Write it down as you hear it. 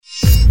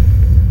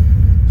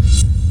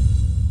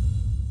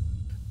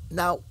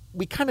Now,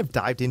 we kind of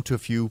dived into a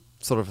few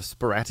sort of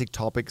sporadic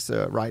topics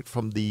right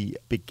from the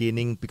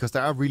beginning, because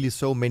there are really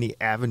so many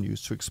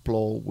avenues to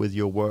explore with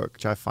your work,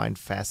 which I find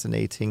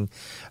fascinating.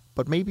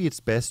 But maybe it's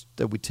best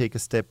that we take a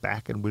step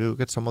back and we look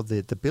at some of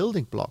the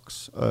building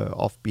blocks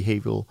of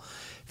behavioral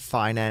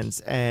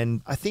finance.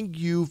 And I think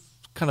you've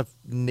kind of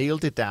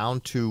nailed it down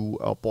to,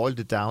 or boiled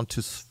it down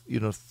to,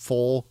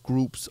 four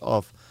groups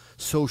of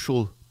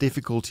social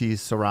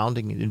difficulties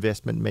surrounding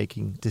investment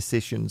making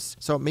decisions.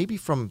 So maybe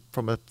from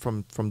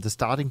the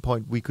starting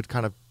point, we could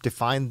kind of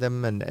define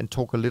them and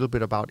talk a little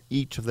bit about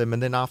each of them,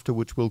 and then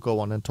afterwards we'll go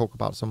on and talk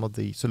about some of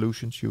the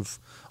solutions you've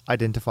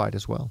identified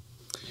as well.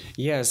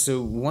 Yeah,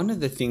 so one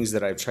of the things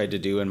that I've tried to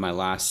do in my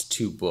last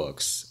two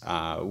books,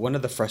 one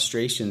of the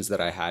frustrations that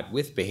I had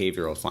with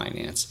behavioral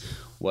finance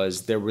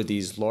was there were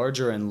these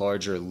larger and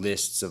larger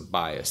lists of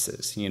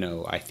biases.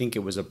 I think it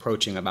was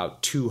approaching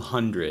about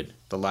 200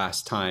 the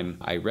last time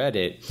I read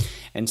it.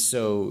 And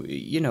so,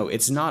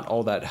 it's not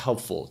all that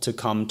helpful to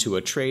come to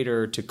a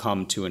trader, to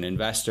come to an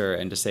investor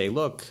and to say,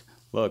 look,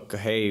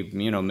 hey,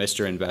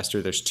 Mr.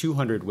 Investor, there's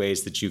 200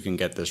 ways that you can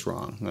get this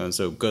wrong.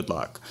 So good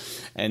luck.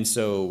 And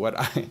so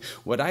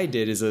what I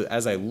did is,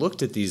 as I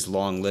looked at these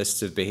long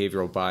lists of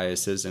behavioral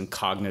biases and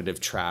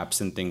cognitive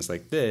traps and things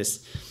like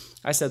this,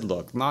 I said,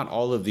 look, not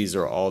all of these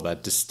are all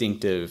that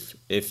distinctive.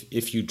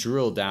 If you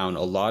drill down,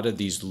 a lot of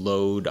these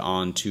load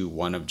onto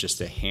one of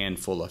just a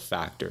handful of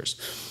factors.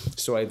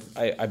 So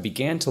I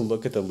began to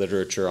look at the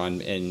literature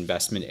on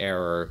investment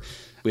error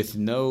with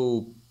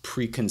no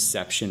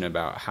preconception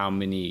about how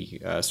many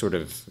sort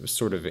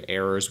of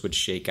errors would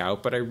shake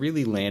out, but I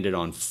really landed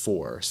on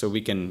four. So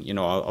we can,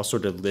 I'll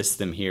sort of list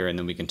them here, and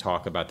then we can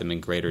talk about them in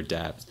greater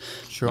depth.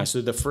 Sure.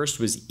 So the first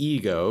was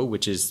ego,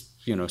 which is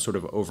sort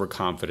of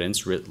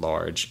overconfidence writ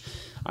large.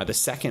 The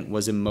second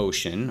was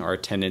emotion, our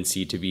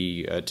tendency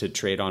to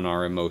trade on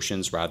our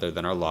emotions rather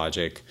than our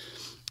logic.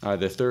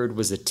 The third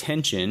was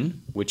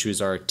attention, which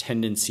was our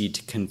tendency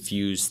to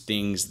confuse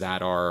things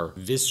that are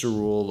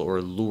visceral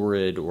or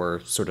lurid or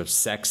sort of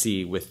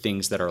sexy with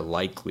things that are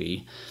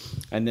likely.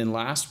 And then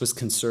last was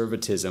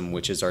conservatism,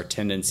 which is our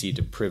tendency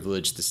to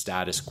privilege the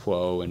status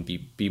quo and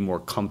be more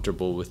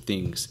comfortable with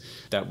things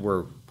that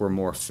we're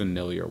more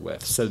familiar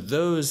with. So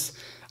those,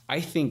 I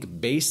think,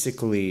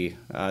 basically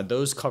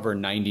those cover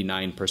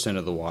 99%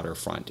 of the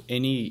waterfront.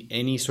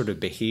 Any sort of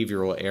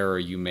behavioral error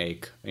you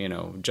make,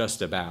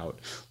 just about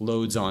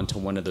loads onto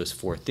one of those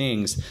four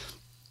things.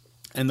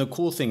 And the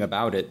cool thing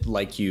about it,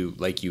 like you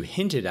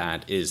hinted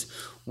at, is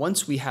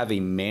once we have a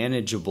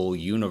manageable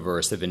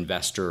universe of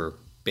investor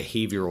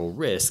behavioral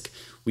risk,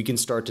 we can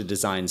start to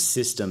design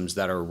systems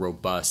that are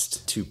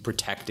robust to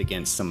protect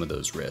against some of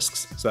those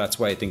risks. So that's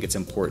why I think it's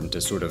important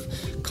to sort of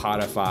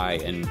codify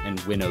and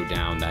winnow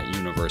down that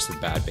universe of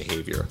bad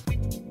behavior.